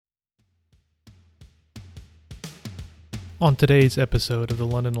On today's episode of the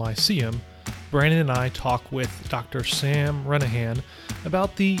London Lyceum, Brandon and I talk with Dr. Sam Renihan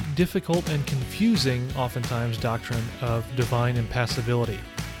about the difficult and confusing, oftentimes, doctrine of divine impassibility.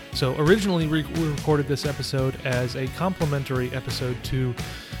 So originally we recorded this episode as a complimentary episode to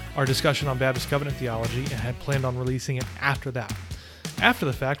our discussion on Baptist covenant theology and had planned on releasing it after that. After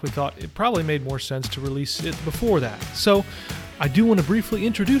the fact, we thought it probably made more sense to release it before that. So I do want to briefly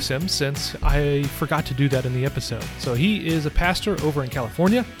introduce him since I forgot to do that in the episode. So he is a pastor over in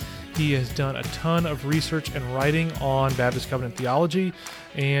California. He has done a ton of research and writing on Baptist covenant theology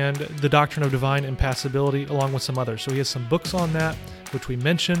and the doctrine of divine impassibility, along with some others. So he has some books on that, which we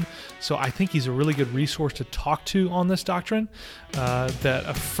mentioned. So I think he's a really good resource to talk to on this doctrine that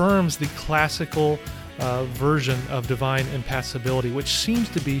affirms the classical version of divine impassibility, which seems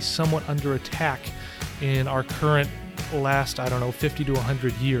to be somewhat under attack in our current last, 50 to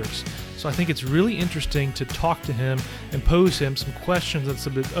 100 years. So I think it's really interesting to talk to him and pose him some questions and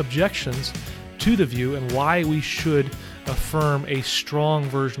some objections to the view and why we should affirm a strong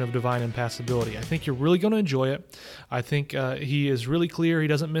version of divine impassibility. I think you're really going to enjoy it. I think he is really clear. He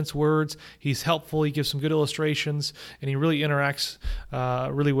doesn't mince words. He's helpful. He gives some good illustrations, and he really interacts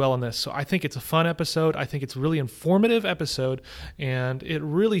really well in this. So I think it's a fun episode. I think it's a really informative episode, and it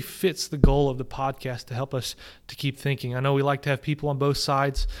really fits the goal of the podcast to help us to keep thinking. I know we like to have people on both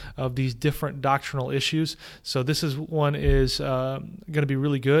sides of these different doctrinal issues, so this one is going to be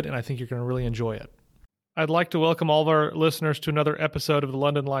really good, and I think you're going to really enjoy it. I'd like to welcome all of our listeners to another episode of the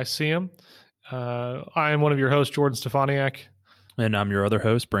London Lyceum. I am one of your hosts, Jordan Stefaniak. And I'm your other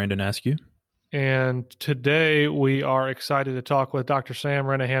host, Brandon Askew. And today we are excited to talk with Dr. Sam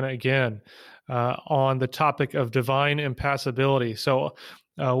Renihan again on the topic of divine impassibility. So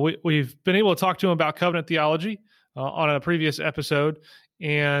we've been able to talk to him about covenant theology on a previous episode.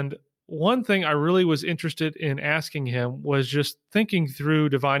 And one thing I really was interested in asking him was just thinking through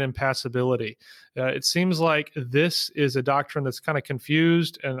divine impassibility. It seems like this is a doctrine that's kind of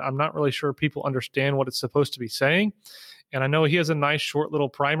confused, and I'm not really sure people understand what it's supposed to be saying. And I know he has a nice short little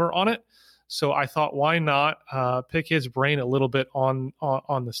primer on it, so I thought, why not pick his brain a little bit on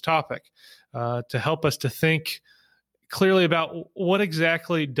this topic to help us to think clearly about what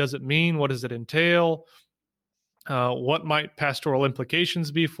exactly does it mean, what does it entail, what might pastoral implications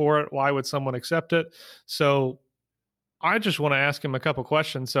be for it? Why would someone accept it? So I just want to ask him a couple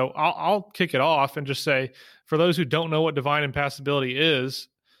questions. So I'll kick it off and just say, for those who don't know what divine impassibility is,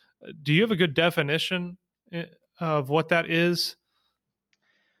 do you have a good definition of what that is?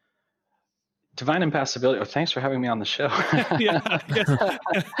 Divine impassibility. Oh, thanks for having me on the show.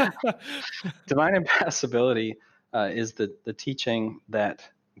 Divine impassibility is the teaching that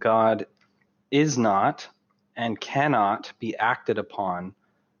God is not and cannot be acted upon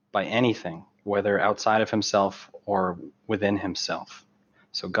by anything, whether outside of himself or within himself.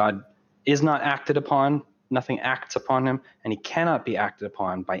 So God is not acted upon, nothing acts upon him, and he cannot be acted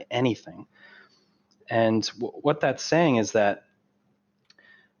upon by anything. And what that's saying is that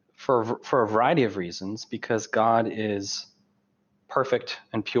for a variety of reasons, because God is perfect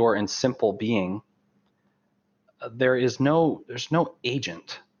and pure and simple being, there's no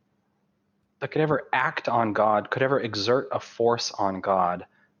agent that could ever act on God, could ever exert a force on God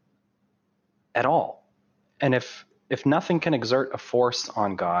at all. And if nothing can exert a force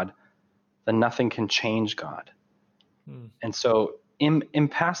on God, then nothing can change God. And so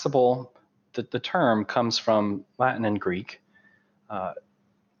impassible, the term comes from Latin and Greek,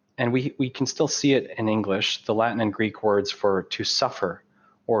 and we can still see it in English, the Latin and Greek words for to suffer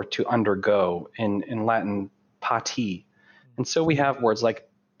or to undergo, in Latin, pati. And so we have words like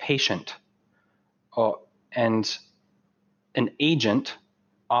patient, and an agent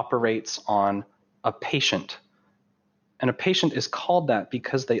operates on a patient. And a patient is called that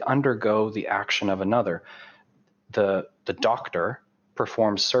because they undergo the action of another. The doctor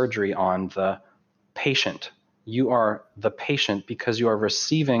performs surgery on the patient. You are the patient because you are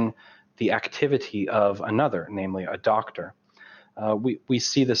receiving the activity of another, namely a doctor. We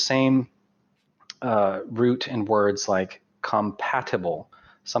see the same root in words like compatible,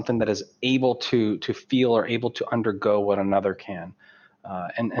 something that is able to feel or able to undergo what another can.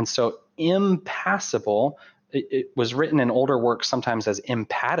 And so impassible, it was written in older works sometimes as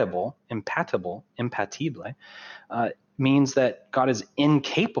impatible, means that God is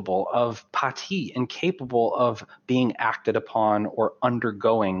incapable of pati, incapable of being acted upon or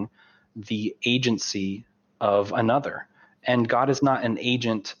undergoing the agency of another. And God is not an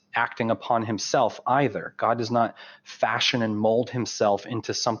agent acting upon himself either. God does not fashion and mold himself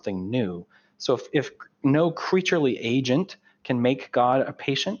into something new. So if no creaturely agent can make God a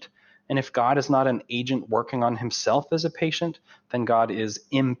patient, And if God is not an agent working on himself as a patient, then God is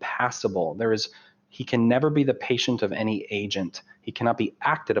impassible. He can never be the patient of any agent. He cannot be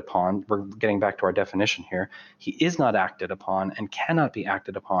acted upon. We're getting back to our definition here. He is not acted upon and cannot be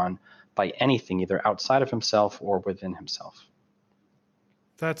acted upon by anything, either outside of himself or within himself.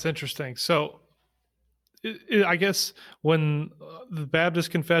 That's interesting. So I guess when the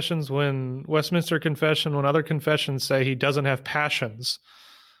Baptist confessions, when Westminster Confession, when other confessions say he doesn't have passions,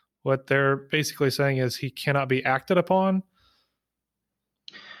 what they're basically saying is he cannot be acted upon.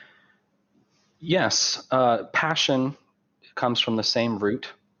 Yes, passion comes from the same root,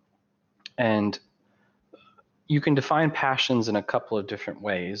 and you can define passions in a couple of different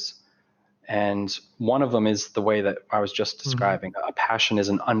ways. And one of them is the way that I was just describing. A passion is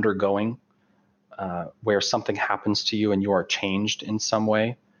an undergoing, where something happens to you and you are changed in some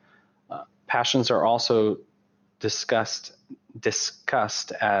way. Passions are also discussed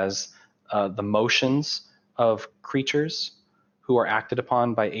as the motions of creatures who are acted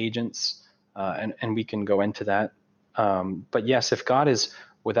upon by agents, and we can go into that. But yes, if God is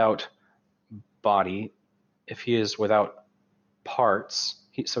without body, if he is without parts,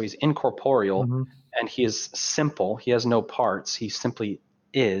 so he's incorporeal, and he is simple, he has no parts, he simply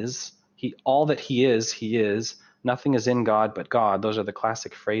is. All that he is. Nothing is in God but God. Those are the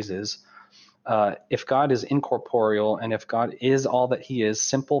classic phrases. If God is incorporeal, and if God is all that he is,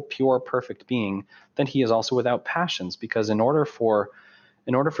 simple, pure, perfect being, then he is also without passions, because in order for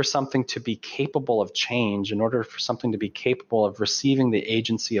something to be capable of change, in order for something to be capable of receiving the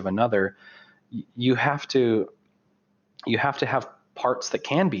agency of another, you have to have parts that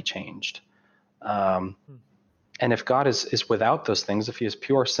can be changed. And if God is without those things, if he is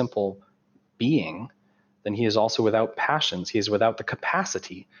pure, simple being, then he is also without passions. He is without the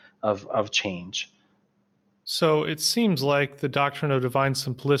capacity of change. So it seems like the doctrine of divine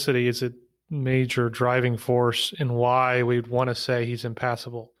simplicity is a major driving force in why we'd want to say he's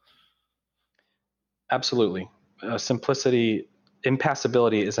impassible. Absolutely.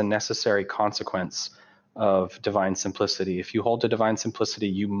 Impassibility is a necessary consequence of divine simplicity. If you hold to divine simplicity,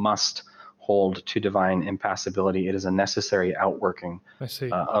 you must hold to divine impassibility. It is a necessary outworking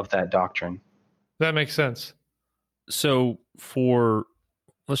of that doctrine. That makes sense. So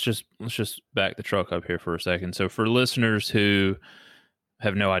let's just back the truck up here for a second. So for listeners who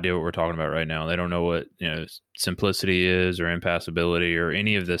have no idea what we're talking about right now, they don't know what simplicity is or impassibility or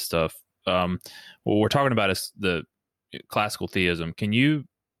any of this stuff. What we're talking about is the classical theism. Can you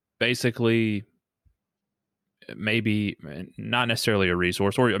basically, maybe not necessarily a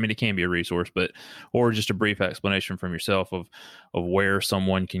resource, or it can be a resource, or just a brief explanation from yourself of where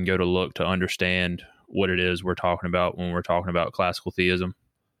someone can go to look to understand what it is we're talking about when we're talking about classical theism?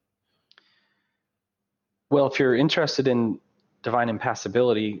 Well, if you're interested in divine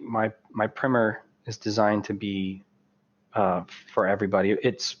impassibility, my primer is designed to be for everybody.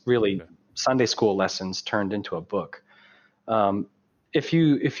 It's really Sunday school lessons turned into a book. If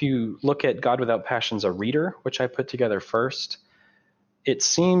you look at God Without Passions, a reader, which I put together first, it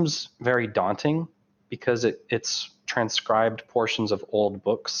seems very daunting because it's transcribed portions of old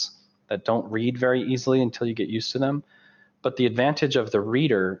books that don't read very easily until you get used to them. But the advantage of the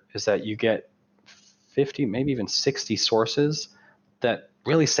reader is that you get 50, maybe even 60 sources that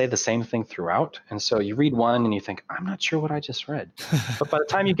really say the same thing throughout. And so you read one and you think, I'm not sure what I just read. But by the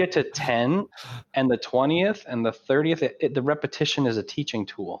time you get to 10 and the 20th and the 30th, the repetition is a teaching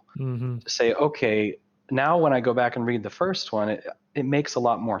tool to say, okay, now when I go back and read the first one, it makes a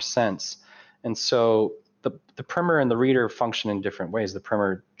lot more sense. And so the primer and the reader function in different ways. The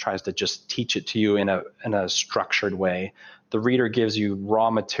primer tries to just teach it to you in a structured way. The reader gives you raw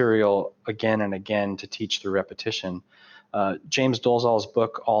material again and again to teach through repetition. James Dolezal's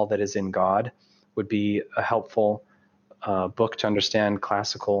book, All That Is in God, would be a helpful book to understand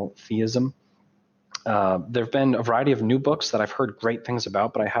classical theism. There have been a variety of new books that I've heard great things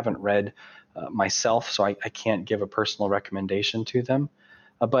about, but I haven't read myself, so I can't give a personal recommendation to them.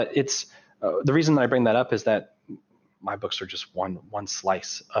 But it's the reason that I bring that up is that my books are just one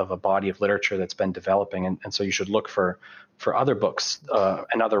slice of a body of literature that's been developing, and so you should look for other books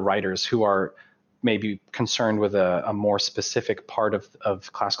and other writers who are maybe concerned with a more specific part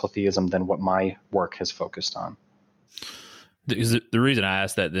of classical theism than what my work has focused on. The reason I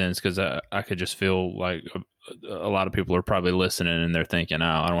asked that then is because I could just feel like a lot of people are probably listening and they're thinking,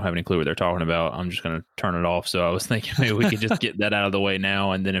 I don't have any clue what they're talking about. I'm just going to turn it off. So I was thinking maybe we could just get that out of the way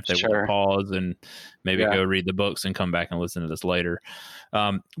now. And then if they want to pause and maybe go read the books and come back and listen to this later.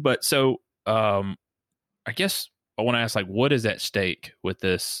 I guess I want to ask, what is at stake with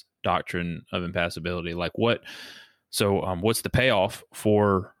this doctrine of impassibility? What's the payoff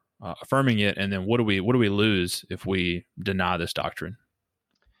for affirming it, and then what do we lose if we deny this doctrine?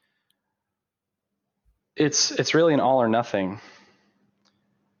 It's really an all or nothing.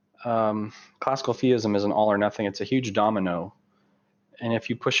 Classical theism is an all or nothing. It's a huge domino, and if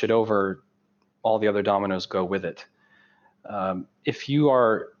you push it over, all the other dominoes go with it. If you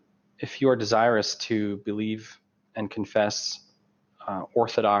are desirous to believe and confess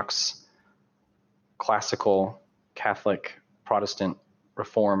Orthodox, classical, Catholic, Protestant,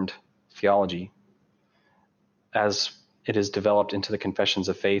 Reformed theology as it is developed into the confessions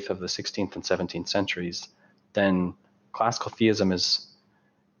of faith of the 16th and 17th centuries, then classical theism is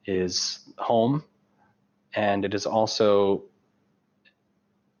home, and it is also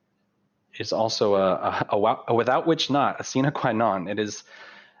a without which not, a sine qua non. It is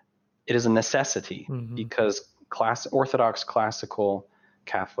a necessity, because Orthodox, classical,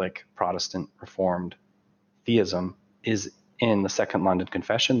 Catholic, Protestant, Reformed theism is in the Second London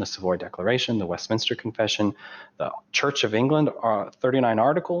Confession, the Savoy Declaration, the Westminster Confession, the Church of England, 39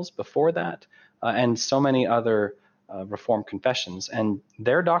 articles before that, and so many other Reformed confessions. And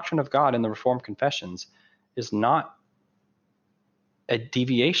their doctrine of God in the Reformed confessions is not a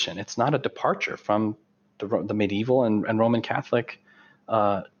deviation. It's not a departure from the medieval and Roman Catholic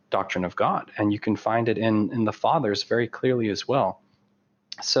doctrine of God. And you can find it in the Fathers very clearly as well.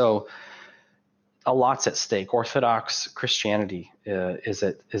 So a lot's at stake. Orthodox Christianity is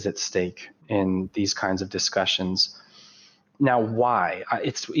at stake in these kinds of discussions. Now, why?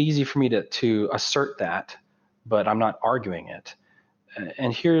 It's easy for me to assert that, but I'm not arguing it.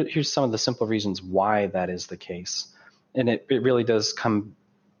 And here's some of the simple reasons why that is the case. And it really does come,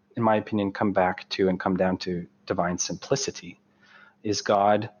 in my opinion, come down to divine simplicity. Is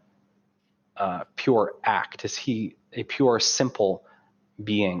God pure act? Is he a pure, simple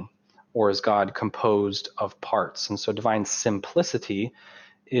being? Or is God composed of parts? And so divine simplicity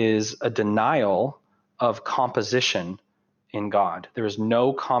is a denial of composition in God. There is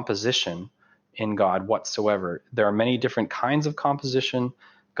no composition in God whatsoever. There are many different kinds of composition.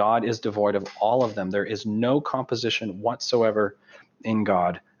 God is devoid of all of them. There is no composition whatsoever in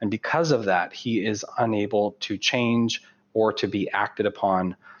God. And because of that, he is unable to change or to be acted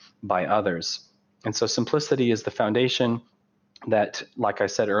upon by others. And so simplicity is the foundation that, like I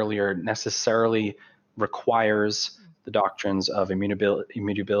said earlier, necessarily requires the doctrines of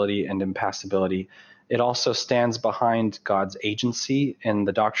immutability and impassibility. It also stands behind God's agency in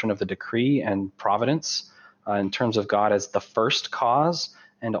the doctrine of the decree and providence, in terms of God as the first cause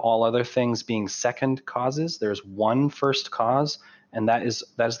and all other things being second causes. There's one first cause, and that is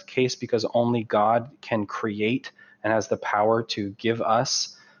the case because only God can create and has the power to give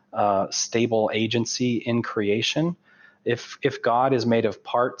us stable agency in creation. If God is made of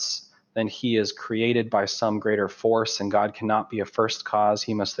parts, then he is created by some greater force, and God cannot be a first cause.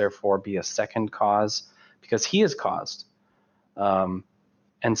 He must therefore be a second cause because he is caused. And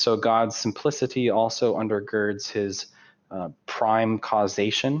so God's simplicity also undergirds his prime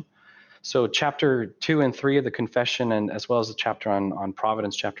causation. So chapter 2 and 3 of the confession, and as well as the chapter on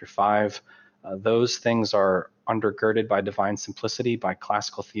providence, chapter 5, those things are undergirded by divine simplicity, by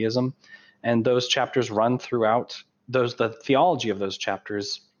classical theism. And those chapters run throughout the theology of those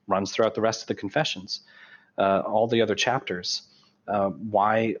chapters runs throughout the rest of the confessions, all the other chapters.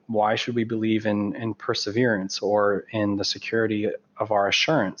 Why should we believe in perseverance or in the security of our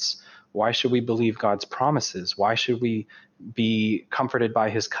assurance? Why should we believe God's promises? Why should we be comforted by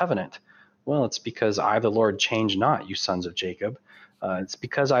his covenant? Well, it's because I, the Lord, change not, you sons of Jacob. It's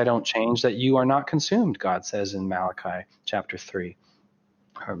because I don't change that you are not consumed, God says in Malachi chapter 3.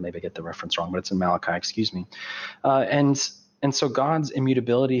 Or maybe I get the reference wrong, but it's in Malachi, excuse me. And so God's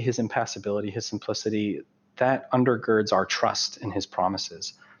immutability, his impassibility, his simplicity, that undergirds our trust in his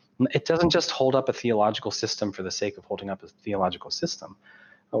promises. It doesn't just hold up a theological system for the sake of holding up a theological system.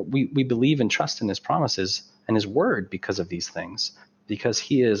 We believe and trust in his promises and his word because of these things, because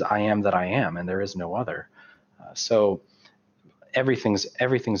he is I am that I am, and there is no other. So everything's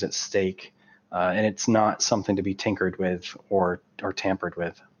at stake. And it's not something to be tinkered with or tampered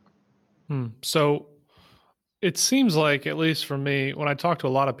with. So it seems like, at least for me, when I talk to a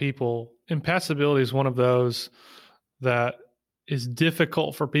lot of people, impassibility is one of those that is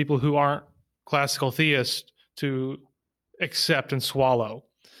difficult for people who aren't classical theists to accept and swallow.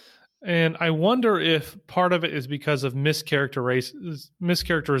 And I wonder if part of it is because of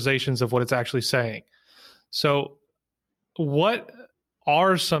mischaracterizations of what it's actually saying. So what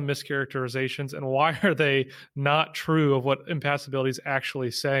are some mischaracterizations, and why are they not true of what impassibility is actually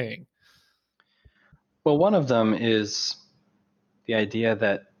saying? Well, one of them is the idea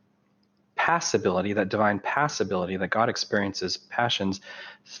that passibility, that divine passibility that God experiences passions,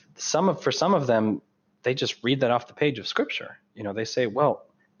 for some of them, they just read that off the page of Scripture. They say, well,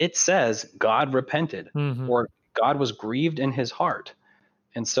 it says God repented, or God was grieved in his heart.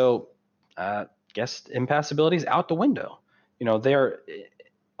 And so, guess impassibility is out the window. They're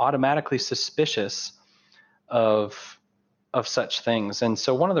automatically suspicious of such things. And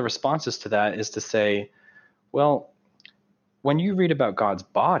so one of the responses to that is to say, well, when you read about God's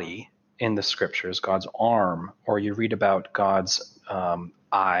body in the Scriptures, God's arm, or you read about God's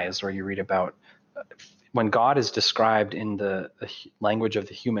eyes, or you read about when God is described in the language of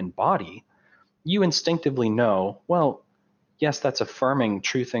the human body, you instinctively know, well, yes, that's affirming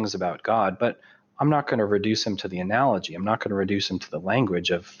true things about God, but I'm not going to reduce him to the analogy. I'm not going to reduce him to the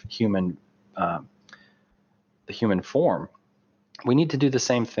language of the human form. We need to do the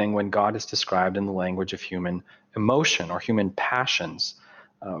same thing when God is described in the language of human emotion or human passions.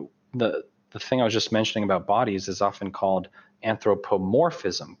 The thing I was just mentioning about bodies is often called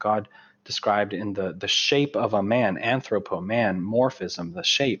anthropomorphism. God described in the shape of a man, man, morphism, the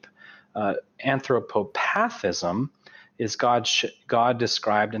shape. Anthropopathism is God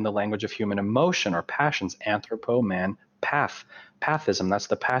described in the language of human emotion or passions. Anthropo-man, pathism, that's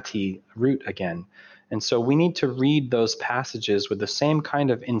the pati root again. And so we need to read those passages with the same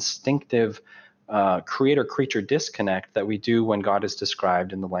kind of instinctive creator-creature disconnect that we do when God is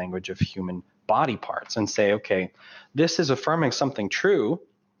described in the language of human body parts, and say, okay, this is affirming something true.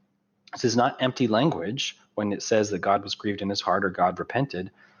 This is not empty language when it says that God was grieved in his heart or God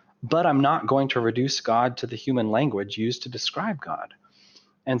repented, but I'm not going to reduce God to the human language used to describe God.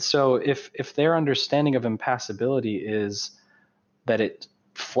 And so if their understanding of impassibility is that it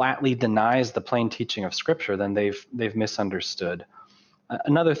flatly denies the plain teaching of Scripture, then they've misunderstood.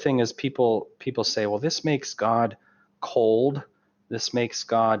 Another thing is people say, well, this makes God cold, this makes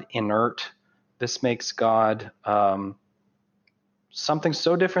God inert, this makes God something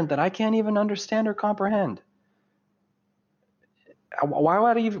so different that I can't even understand or comprehend. Why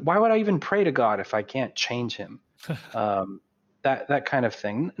would I even pray to God if I can't change him? That kind of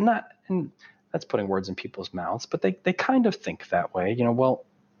thing. And that's putting words in people's mouths, but they kind of think that way. Well,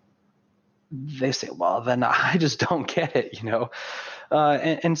 they say, well, then I just don't get it.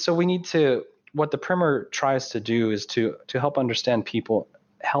 And so we need to. What the primer tries to do is to help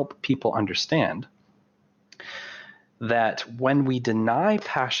people understand that when we deny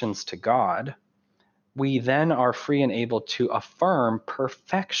passions to God, we then are free and able to affirm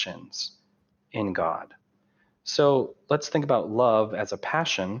perfections in God. So let's think about love as a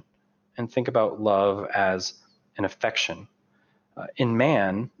passion and think about love as an affection. In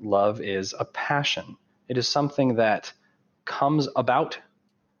man, love is a passion. It is something that comes about.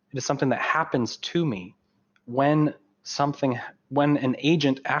 It is something that happens to me when an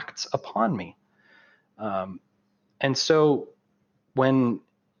agent acts upon me. And so when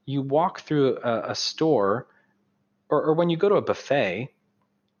you walk through a store, or when you go to a buffet,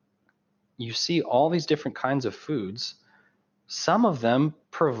 you see all these different kinds of foods. Some of them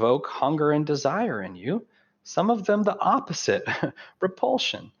provoke hunger and desire in you. Some of them the opposite,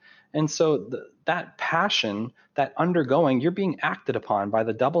 repulsion. And so that passion, that undergoing, you're being acted upon by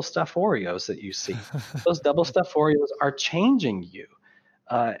the double stuffed Oreos that you see. Those double stuffed Oreos are changing you.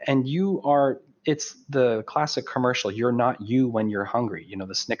 And it's the classic commercial, you're not you when you're hungry.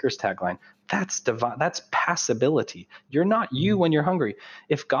 The Snickers tagline. That's divine. That's passibility. You're not you when you're hungry.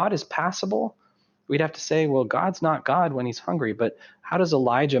 If God is passible, we'd have to say, well, God's not God when he's hungry. But how does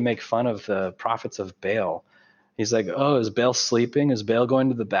Elijah make fun of the prophets of Baal? He's like, oh, is Baal sleeping? Is Baal going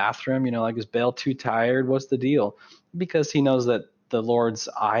to the bathroom? Is Baal too tired? What's the deal? Because he knows that the Lord's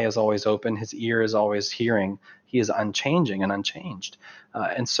eye is always open. His ear is always hearing. He is unchanging and unchanged.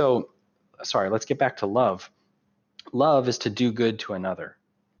 And so, let's get back to love. Love is to do good to another.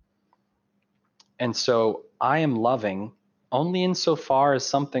 And so I am loving only insofar as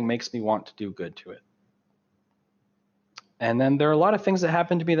something makes me want to do good to it. And then there are a lot of things that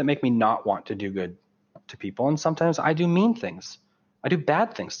happen to me that make me not want to do good to people. And sometimes I do mean things. I do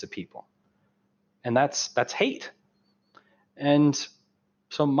bad things to people. And that's hate. And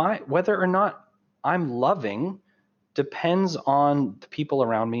so whether or not I'm loving depends on the people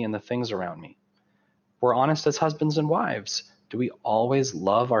around me and the things around me. We're honest as husbands and wives. Do we always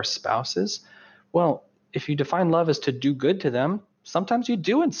love our spouses? Well, if you define love as to do good to them, sometimes you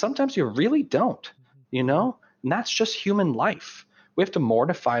do and sometimes you really don't, And that's just human life. We have to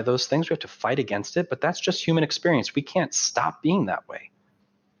mortify those things. We have to fight against it, but that's just human experience. We can't stop being that way.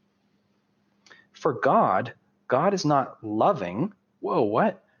 For God is not loving. Whoa,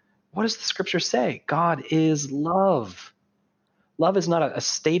 what? What does the Scripture say? God is love. Love is not a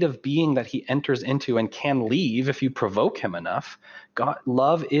state of being that he enters into and can leave if you provoke him enough.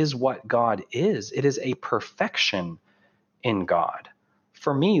 Love is what God is. It is a perfection in God.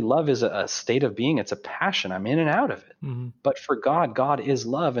 For me, love is a state of being. It's a passion. I'm in and out of it. Mm-hmm. But for God, God is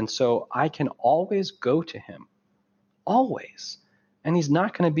love. And so I can always go to him. Always. And he's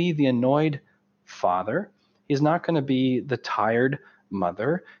not going to be the annoyed father. He's not going to be the tired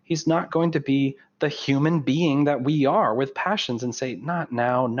mother. He's not going to be the human being that we are with passions and say, not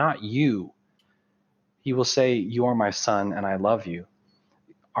now, not you. He will say, you are my son and I love you.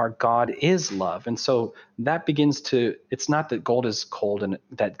 Our God is love. And so that begins to, it's not that God is cold and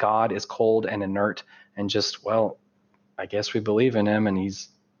that God is cold and inert and just, well, I guess we believe in him and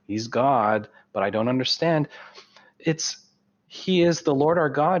he's God, but I don't understand. He is the Lord our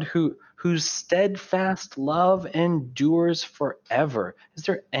God whose steadfast love endures forever. Is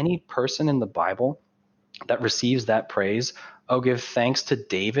there any person in the Bible that receives that praise? Oh, give thanks to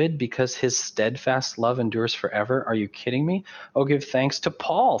David because his steadfast love endures forever. Are you kidding me? Oh, give thanks to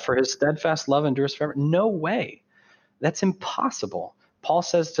Paul for his steadfast love endures forever. No way. That's impossible. Paul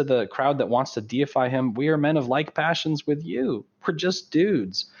says to the crowd that wants to deify him, we are men of like passions with you. We're just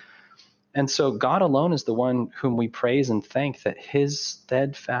dudes. And so God alone is the one whom we praise and thank that his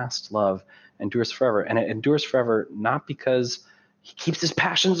steadfast love endures forever. And it endures forever not because he keeps his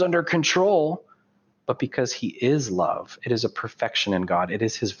passions under control, but because he is love. It is a perfection in God. It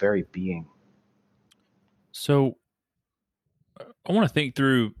is his very being. So I want to think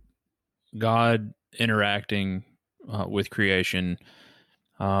through God interacting with creation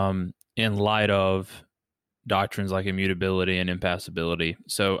in light of doctrines like immutability and impassibility.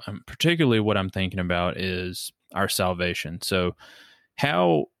 So particularly what I'm thinking about is our salvation. So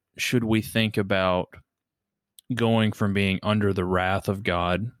how should we think about going from being under the wrath of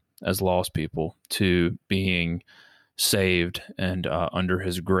God as lost people to being saved and under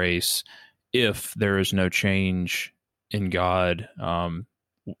his grace if there is no change in God,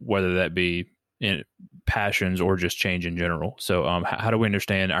 whether that be in passions or just change in general? So how do we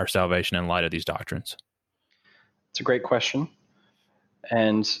understand our salvation in light of these doctrines? It's a great question.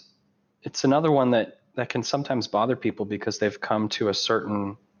 And it's another one that can sometimes bother people because they've come to a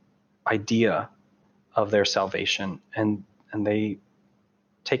certain idea of their salvation and they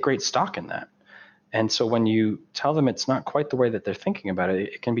take great stock in that. And so when you tell them it's not quite the way that they're thinking about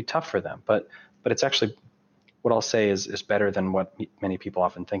it, it can be tough for them. But it's actually, what I'll say is better than what many people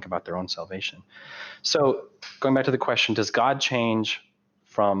often think about their own salvation. So going back to the question, does God change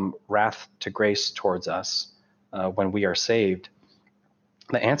from wrath to grace towards us when we are saved?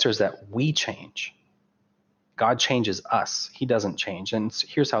 The answer is that we change. God changes us. He doesn't change. And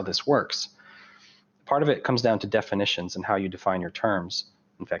here's how this works. Part of it comes down to definitions and how you define your terms.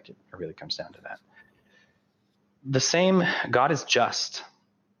 In fact, it really comes down to that. God is just.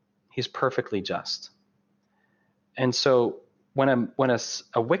 He's perfectly just. And so when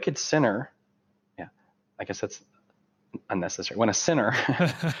a wicked sinner, yeah, I guess that's unnecessary. When a sinner,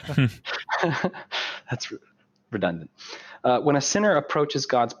 that's redundant. When a sinner approaches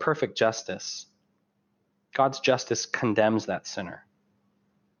God's perfect justice, God's justice condemns that sinner.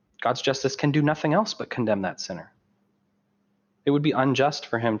 God's justice can do nothing else but condemn that sinner. It would be unjust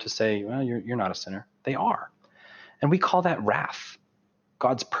for him to say, well, you're not a sinner. They are. And we call that wrath.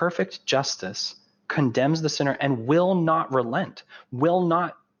 God's perfect justice condemns the sinner and will not relent, will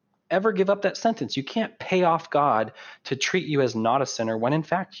not ever give up that sentence. You can't pay off God to treat you as not a sinner when in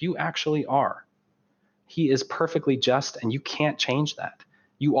fact you actually are. He is perfectly just and you can't change that.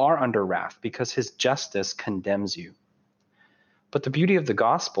 You are under wrath because his justice condemns you. But the beauty of the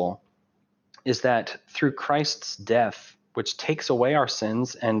gospel is that through Christ's death, which takes away our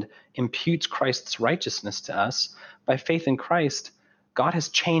sins and imputes Christ's righteousness to us, by faith in Christ, God has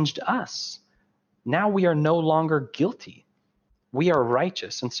changed us. Now we are no longer guilty. We are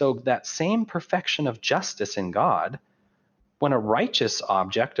righteous. And so that same perfection of justice in God, when a righteous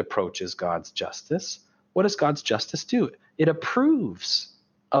object approaches God's justice, what does God's justice do? It approves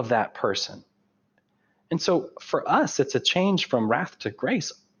of that person. And so for us, it's a change from wrath to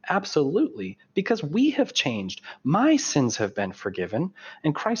grace. Absolutely, because we have changed. My sins have been forgiven,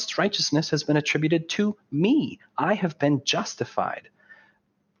 and Christ's righteousness has been attributed to me. I have been justified.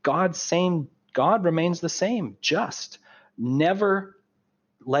 God remains the same, just, never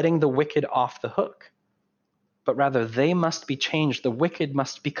letting the wicked off the hook. But rather, they must be changed. The wicked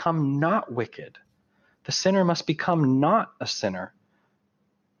must become not wicked. The sinner must become not a sinner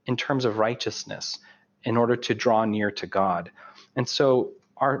in terms of righteousness in order to draw near to God. And so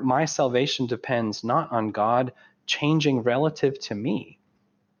my salvation depends not on God changing relative to me,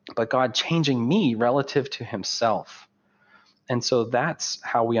 but God changing me relative to himself. And so that's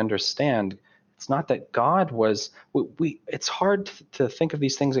how we understand. It's not that God was, it's hard to think of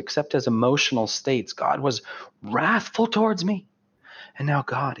these things except as emotional states. God was wrathful towards me, and now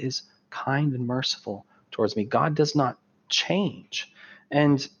God is kind and merciful towards me. God does not change.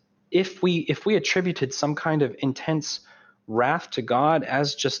 And if we attributed some kind of intense wrath to God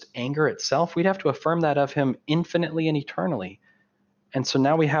as just anger itself, we'd have to affirm that of him infinitely and eternally. And so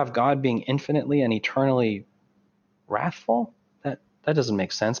now we have God being infinitely and eternally wrathful. That doesn't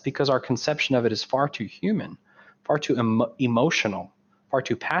make sense, because our conception of it is far too human, far too emotional, far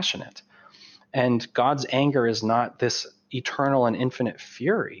too passionate. And God's anger is not this eternal and infinite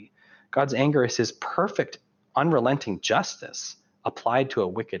fury. God's anger is his perfect, unrelenting justice applied to a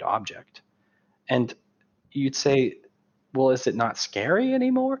wicked object. And you'd say, well, is it not scary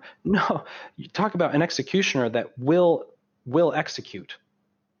anymore? No. You talk about an executioner that will execute,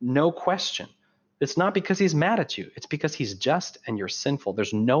 no question. It's not because he's mad at you. It's because he's just and you're sinful.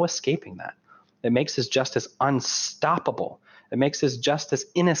 There's no escaping that. It makes his justice unstoppable. It makes his justice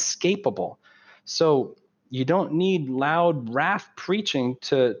inescapable. So you don't need loud wrath preaching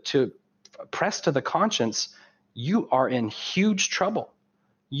to press to the conscience. You are in huge trouble.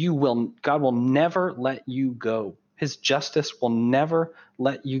 God will never let you go. His justice will never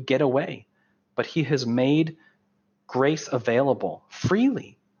let you get away. But he has made grace available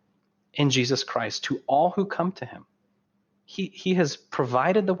freely in Jesus Christ to all who come to him. He has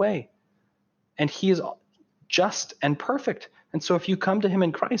provided the way, and he is just and perfect. And so if you come to him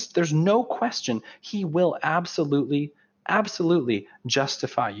in Christ, there's no question he will absolutely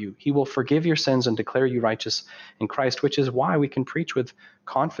justify you. He will forgive your sins and declare you righteous in Christ, which is why we can preach with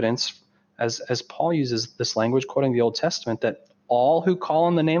confidence, as Paul uses this language, quoting the Old Testament, that all who call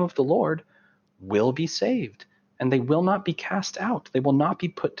on the name of the Lord will be saved, and they will not be cast out. They will not be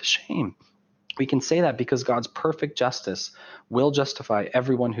put to shame. We can say that because God's perfect justice will justify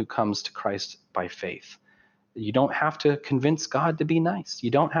everyone who comes to Christ by faith. You don't have to convince God to be nice. You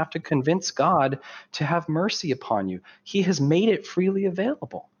don't have to convince God to have mercy upon you. He has made it freely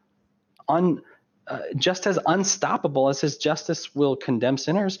available. Just as unstoppable as his justice will condemn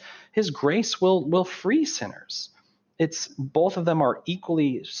sinners, his grace will free sinners. It's both of them are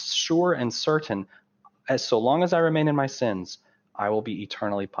equally sure and certain. As so long as I remain in my sins, I will be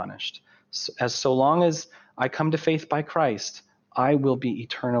eternally punished. So long as I come to faith by Christ, I will be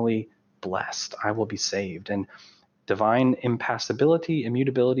eternally blessed. I will be saved. And divine impassibility,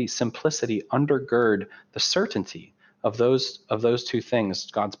 immutability, simplicity undergird the certainty of those two things.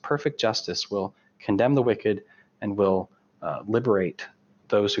 God's perfect justice will condemn the wicked and will liberate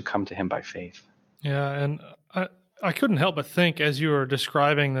those who come to him by faith. Yeah, and I couldn't help but think as you were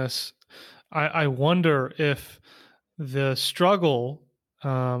describing this, I wonder if the struggle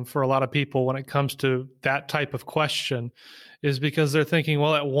for a lot of people when it comes to that type of question is because they're thinking,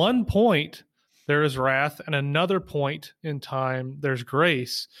 well, at one point there is wrath, and another point in time there's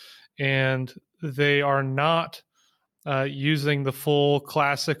grace, and they are not using the full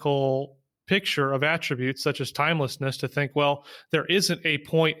classical picture of attributes such as timelessness to think, well, there isn't a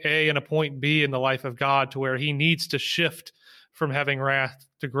point A and a point B in the life of God to where he needs to shift from having wrath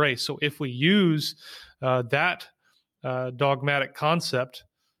to grace. So if we use that dogmatic concept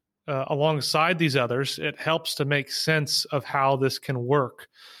alongside these others, it helps to make sense of how this can work.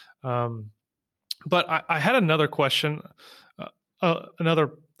 But I had another question,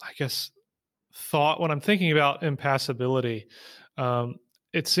 another, I guess, thought when I'm thinking about impassibility.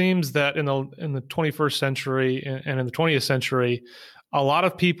 It seems that in the 21st century and in the 20th century, a lot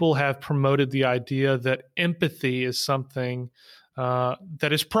of people have promoted the idea that empathy is something that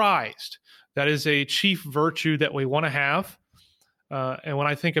is prized. That is a chief virtue that we want to have. And when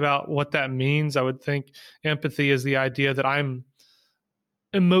I think about what that means, I would think empathy is the idea that I'm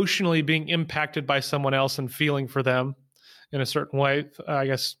emotionally being impacted by someone else and feeling for them in a certain way. I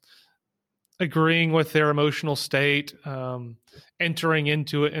guess agreeing with their emotional state, entering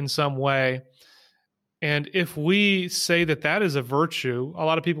into it in some way. And if we say that that is a virtue, a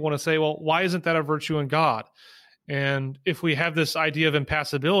lot of people want to say, well, why isn't that a virtue in God? And if we have this idea of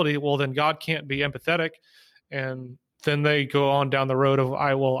impassibility, well, then God can't be empathetic. And then they go on down the road of,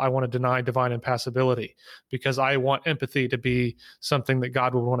 I want to deny divine impassibility because I want empathy to be something that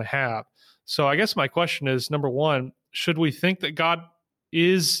God would want to have. So I guess my question is, number one, should we think that God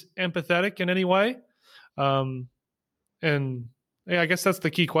is empathetic in any way? And yeah, I guess that's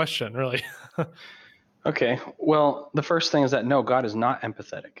the key question, really. Okay. Well, the first thing is that no, God is not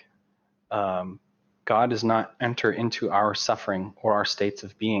empathetic. God does not enter into our suffering or our states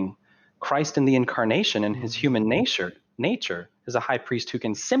of being. Christ in the incarnation in his human nature is a high priest who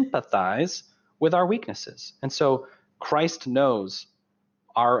can sympathize with our weaknesses. And so Christ knows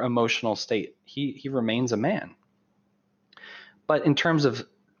our emotional state. He remains a man. But in terms of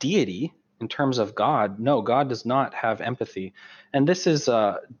deity, in terms of God, no, God does not have empathy. And this is,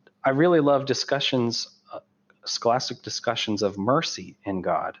 I really love discussions, scholastic discussions of mercy in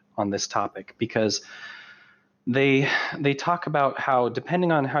God on this topic, because they talk about how,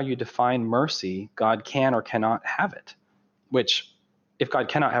 depending on how you define mercy, God can or cannot have it. Which, if God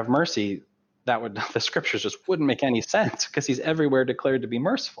cannot have mercy, the scriptures just wouldn't make any sense, because he's everywhere declared to be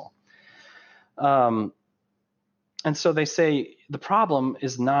merciful. And so they say the problem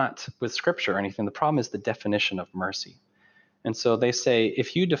is not with scripture or anything. The problem is the definition of mercy. And so they say,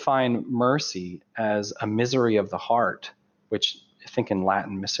 if you define mercy as a misery of the heart, which I think in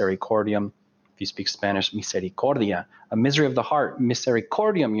Latin, misericordium, if you speak Spanish, misericordia, a misery of the heart,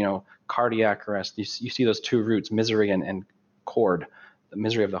 misericordium, cardiac arrest. You see those two roots, misery and cord, the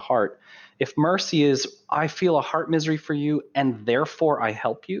misery of the heart. If mercy is, I feel a heart misery for you, and therefore I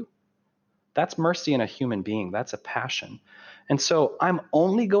help you, that's mercy in a human being. That's a passion. And so I'm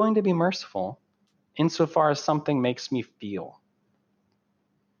only going to be merciful insofar as something makes me feel.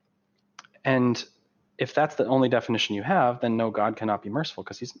 And if that's the only definition you have, then no, God cannot be merciful,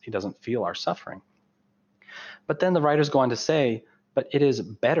 because he doesn't feel our suffering. But then the writers go on to say, but it is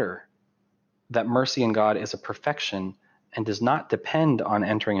better that mercy in God is a perfection and does not depend on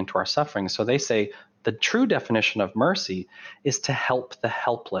entering into our suffering. So they say the true definition of mercy is to help the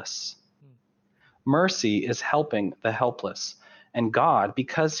helpless. Mercy is helping the helpless. And God,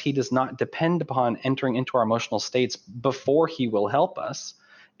 because he does not depend upon entering into our emotional states before he will help us,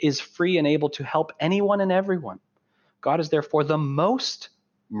 is free and able to help anyone and everyone. God is therefore the most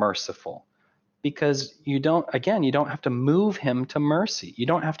merciful, because you don't have to move him to mercy. You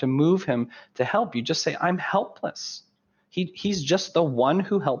don't have to move him to help. You just say, I'm helpless. He's just the one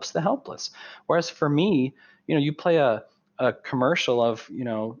who helps the helpless. Whereas for me, you play a commercial of,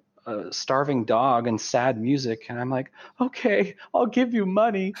 a starving dog and sad music, and I'm like, okay, I'll give you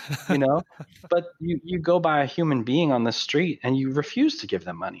money, but you go by a human being on the street and you refuse to give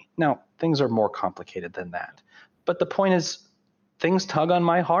them money. Now, things are more complicated than that. But the point is, things tug on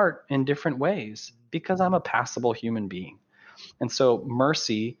my heart in different ways because I'm a passable human being. And so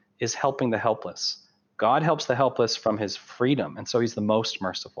mercy is helping the helpless. God helps the helpless from his freedom, and so he's the most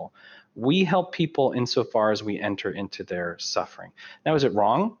merciful. We help people insofar as we enter into their suffering. Now, is it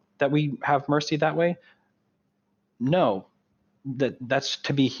wrong that we have mercy that way? No, that's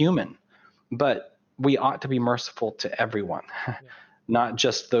to be human. But we ought to be merciful to everyone, not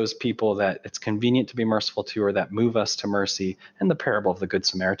just those people that it's convenient to be merciful to or that move us to mercy. And the parable of the Good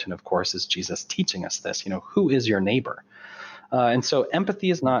Samaritan, of course, is Jesus teaching us this. Who is your neighbor? And so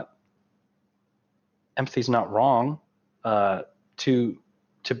empathy is not wrong to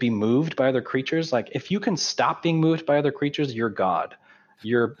be moved by other creatures. Like, if you can stop being moved by other creatures, you're God.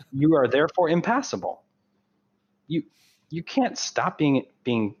 You are therefore impassible. You can't stop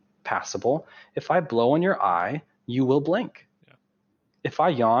being passable. If I blow in your eye, you will blink. Yeah. If I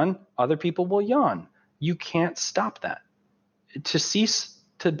yawn, other people will yawn. You can't stop that. To cease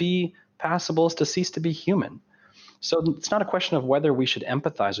to be passable is to cease to be human. So it's not a question of whether we should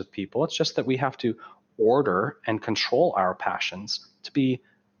empathize with people. It's just that we have to order and control our passions to be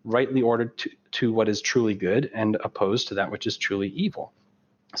rightly ordered to what is truly good and opposed to that which is truly evil.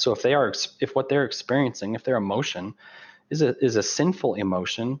 So if what they're experiencing, if their emotion is a sinful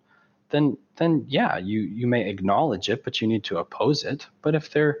emotion, then yeah, you may acknowledge it, but you need to oppose it. But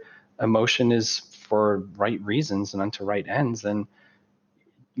if their emotion is for right reasons and unto right ends, then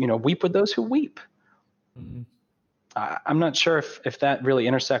weep with those who weep. Mm-hmm. I'm not sure if that really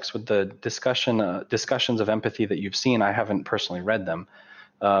intersects with the discussions of empathy that you've seen. I haven't personally read them,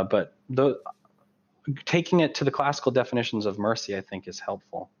 but taking it to the classical definitions of mercy, I think, is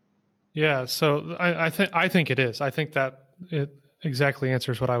helpful. Yeah, so I think it is. I think that it exactly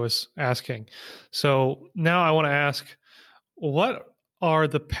answers what I was asking. So now I want to ask, what are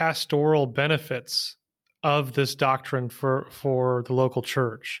the pastoral benefits of this doctrine for the local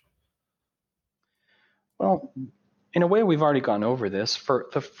church? Well, in a way, we've already gone over this. For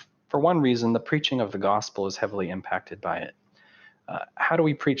one reason, the preaching of the gospel is heavily impacted by it. How do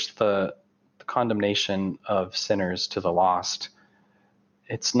we preach the condemnation of sinners to the lost?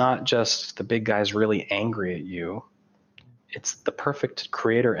 It's not just the big guys really angry at you. It's the perfect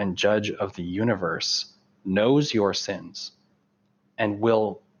creator and judge of the universe knows your sins and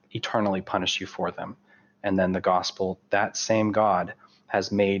will eternally punish you for them. And then the gospel, that same God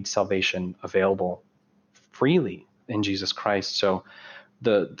has made salvation available freely in Jesus Christ. So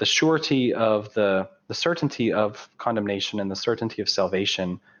the surety of the certainty of condemnation and the certainty of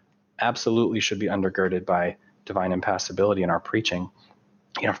salvation absolutely should be undergirded by divine impassibility in our preaching.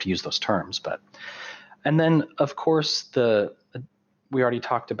 You don't have to use those terms, but, and then of course we already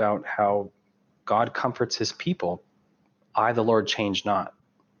talked about how God comforts his people. I, the Lord, change not,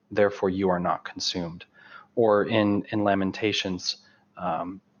 therefore you are not consumed. Or in Lamentations,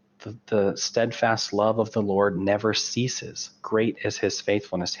 the steadfast love of the Lord never ceases. Great is his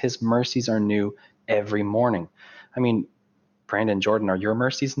faithfulness. His mercies are new every morning. I mean, Brandon, Jordan, are your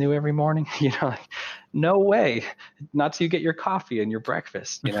mercies new every morning? No way. Not till you get your coffee and your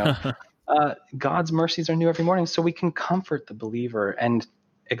breakfast, God's mercies are new every morning. So we can comfort the believer and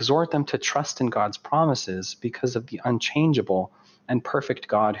exhort them to trust in God's promises because of the unchangeable and perfect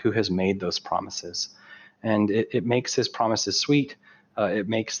God who has made those promises. And it makes his promises sweet. It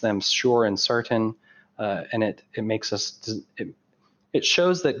makes them sure and certain. And it makes us, it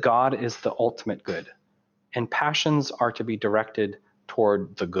shows that God is the ultimate good. And passions are to be directed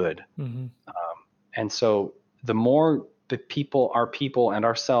toward the good. Mm-hmm. And so the more our people and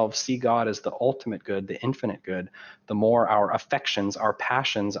ourselves see God as the ultimate good, the infinite good, the more our affections, our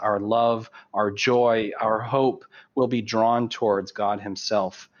passions, our love, our joy, our hope will be drawn towards God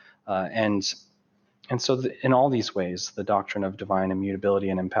himself. And so in all these ways, the doctrine of divine immutability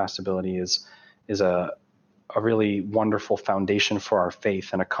and impassibility is a really wonderful foundation for our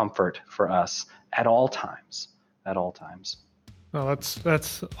faith and a comfort for us at all times. Well,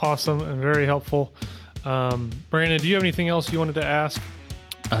 that's awesome and very helpful. Brandon, do you have anything else you wanted to ask?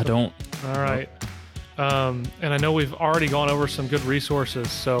 I don't. All right. And I know we've already gone over some good resources,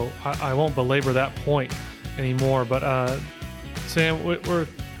 so I won't belabor that point anymore. But Sam, we're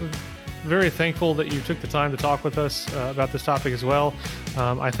very thankful that you took the time to talk with us about this topic as well.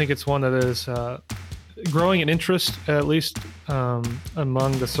 I think it's one that is growing in interest, at least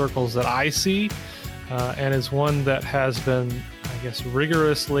among the circles that I see, and is one that has been, I guess,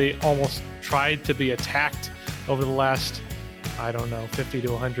 rigorously almost tried to be attacked over the last, 50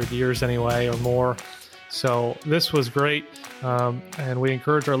 to 100 years anyway, or more. So this was great, and we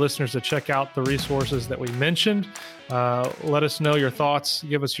encourage our listeners to check out the resources that we mentioned. Let us know your thoughts,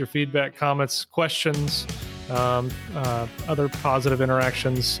 give us your feedback, comments, questions, other positive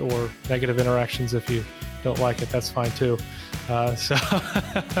interactions or negative interactions. If you don't like it, that's fine too.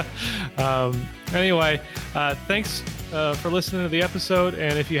 Anyway, thanks for listening to the episode.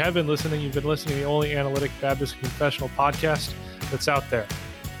 And if you have been listening, you've been listening to the only analytic Baptist confessional podcast that's out there.